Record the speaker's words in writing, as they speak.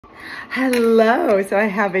Hello. So I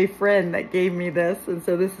have a friend that gave me this, and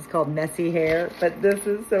so this is called Messy Hair, but this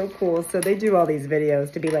is so cool. So they do all these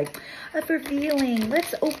videos to be like, Unveiling,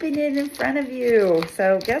 let's open it in front of you.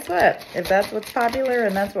 So guess what? If that's what's popular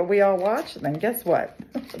and that's what we all watch, then guess what?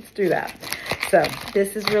 Let's do that. So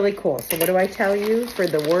this is really cool. So what do I tell you for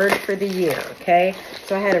the word for the year, okay?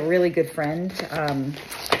 So I had a really good friend,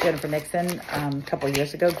 Jennifer Nixon, a couple of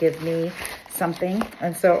years ago, give me something.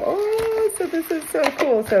 And so, so this is so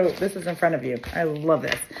cool. So this is in front of you. I love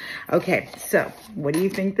this. Okay, so what do you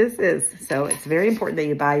think this is? So it's very important that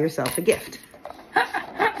you buy yourself a gift.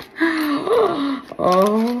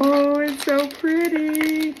 Oh, it's so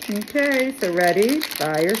pretty. Okay, so ready?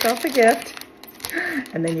 Buy yourself a gift.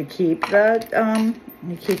 And then you keep the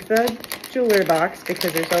jewelry box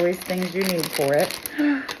because there's always things you need for it.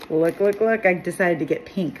 Look, look, look. I decided to get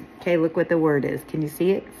pink. Okay, look what the word is. Can you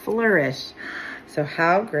see it? Flourish. So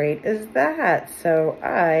how great is that? So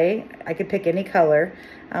I could pick any color.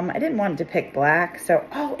 I didn't want to pick black. So,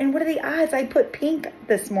 oh, and what are the odds I put pink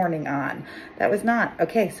this morning on? That was not.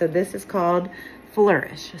 Okay, so this is called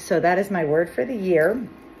flourish. So that is my word for the year.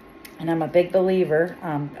 And I'm a big believer.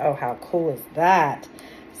 Oh, how cool is that?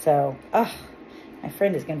 So, oh, my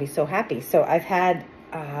friend is going to be so happy. So I've had,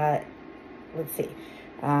 let's see.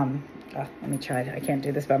 Let me try. I can't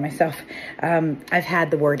do this by myself. I've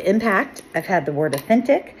had the word impact. I've had the word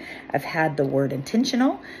authentic. I've had the word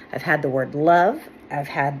intentional. I've had the word love. I've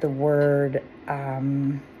had the word, I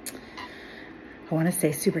want to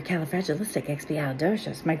say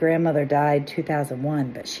supercalifragilisticexpialidocious. My grandmother died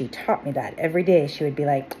 2001, but she taught me that every day. She would be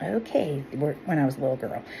like, okay, when I was a little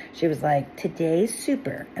girl, she was like, today's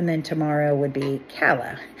super, and then tomorrow would be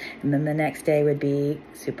cala, and then the next day would be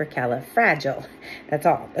supercalifragile. That's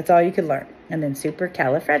all you could learn. And then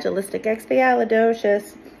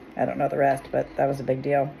supercalifragilisticexpialidocious. I don't know the rest, but that was a big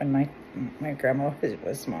deal when my grandma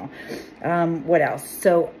was small. What else?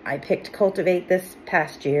 So I picked cultivate this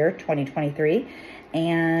past year, 2023,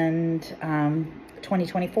 and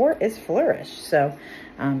 2024 is flourish. So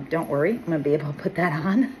don't worry, I'm gonna be able to put that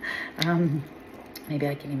on. Maybe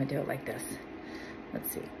I can even do it like this.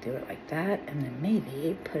 Let's see, do it like that, and then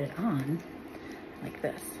maybe put it on like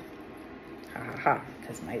this. Ha,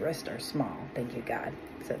 because my wrists are small, thank you God.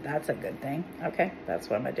 So that's a good thing. Okay, that's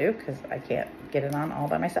what I'm gonna do because I can't get it on all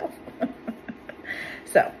by myself.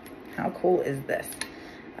 So how cool is this?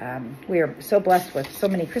 We are so blessed with so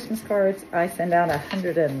many Christmas cards. I send out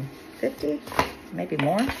 150, maybe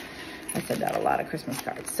more. I send out a lot of Christmas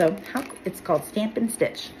cards. So it's called Stamp and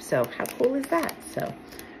Stitch. So how cool is that? So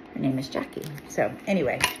her name is Jackie. So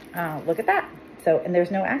anyway, look at that. So, and there's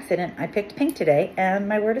no accident. I picked pink today and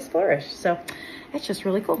my word is flourish. So it's just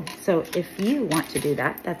really cool. So if you want to do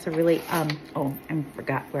that, that's a really, oh, I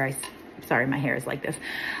forgot where sorry, my hair is like this.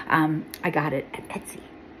 I got it at Etsy.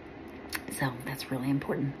 So that's really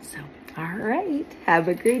important. So, all right. Have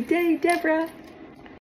a great day, Deborah.